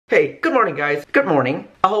Hey, good morning guys. Good morning.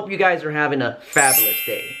 I hope you guys are having a fabulous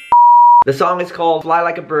day. The song is called Fly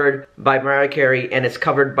Like a Bird by Mariah Carey and it's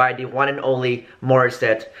covered by the one and only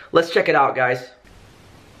Morissette. Let's check it out, guys.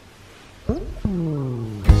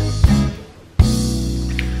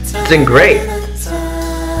 Sing great.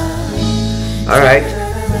 Alright.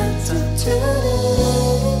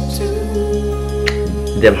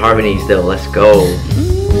 Them harmonies though, let's go.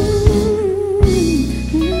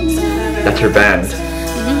 That's her band,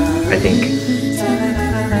 I think.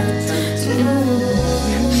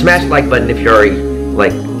 Smash the like button if you're already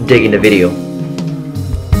like digging the video.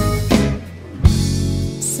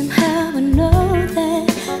 Somehow I know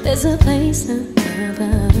that there's a place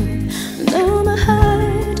above. Though my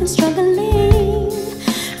heart is struggling,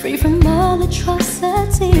 free from all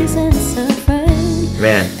atrocities and suffering.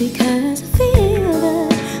 Man, because I feel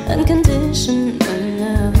the unconditional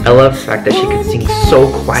love. I love the fact that she can sing so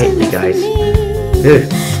quietly, guys.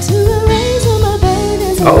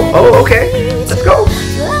 Oh, okay. Let's go.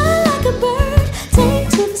 Fly like a bird, take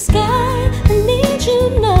to the sky. I need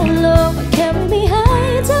you now, Lord. Carry me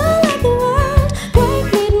high, down like the world.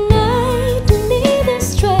 Break me tonight, need the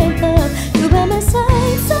strength of you by my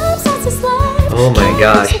side. Sometimes it's life. Oh my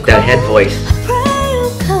gosh, that head voice.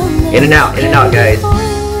 In and out, guys.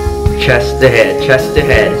 Chest to head, chest to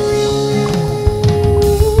head.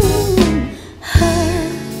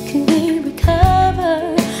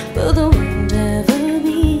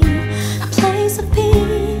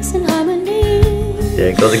 There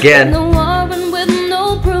it goes again.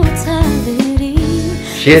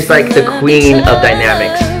 She is like the queen of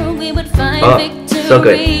dynamics. Oh, so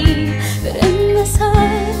good.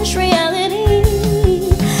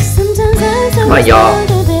 Come on, y'all.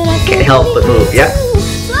 Can't help but move, yeah?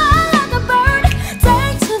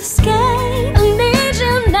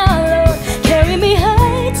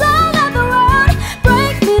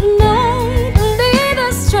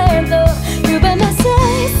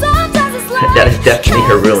 That is definitely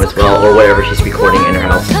her room as well, or whatever she's recording in her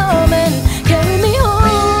house.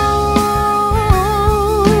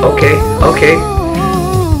 Okay, okay.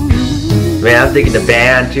 Man, I'm thinking the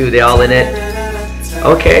band too, they all in it.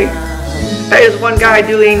 Okay. Hey, there's one guy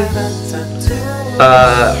doing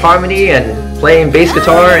harmony and playing bass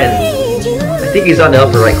guitar, and I think he's on the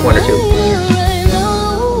upper right corner too.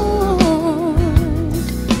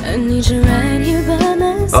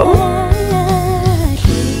 Oh.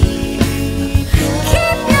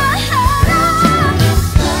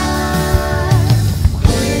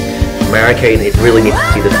 Mariah Carey really needs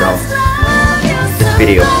to see this song, this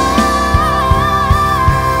video.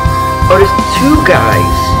 Oh, there's two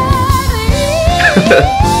guys.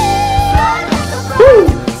 Woo.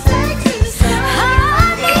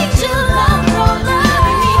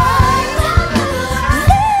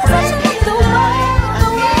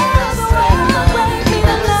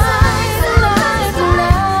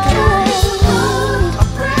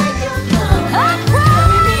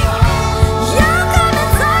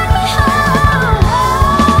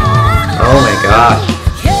 Gosh.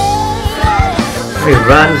 How many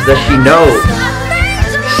runs does she know?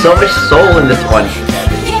 So much soul in this one.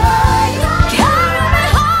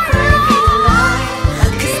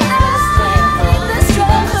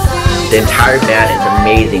 The entire band is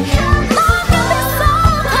amazing.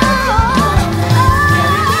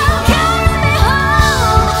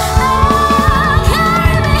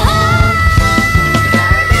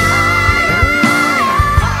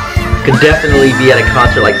 Could definitely be at a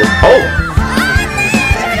concert like this. Oh!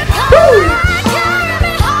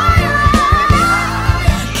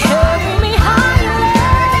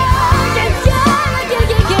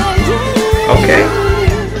 Okay.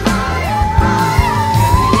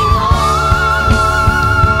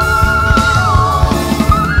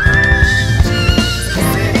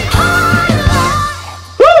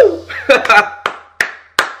 Woo!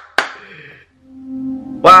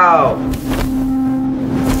 Wow.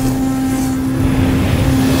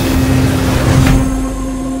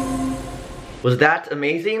 Was that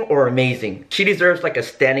amazing or amazing? She deserves like a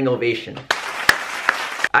standing ovation.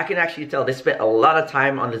 I can actually tell they spent a lot of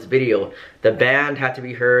time on this video. The band had to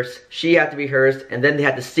rehearse, she had to rehearse, and then they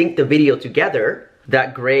had to sync the video together.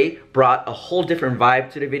 That gray brought a whole different vibe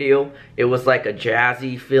to the video. It was like a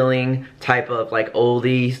jazzy feeling, type of like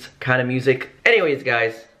oldies kind of music. Anyways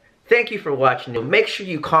guys, thank you for watching. Make sure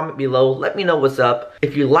you comment below, let me know what's up.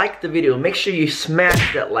 If you liked the video, make sure you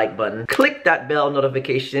smash that like button, click that bell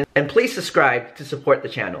notification, and please subscribe to support the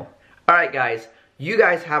channel. Alright guys, you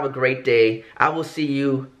guys have a great day. I will see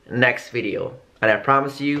you next video. And I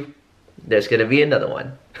promise you, there's gonna be another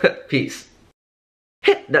one. Peace.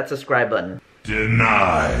 Hit that subscribe button.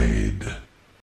 Denied.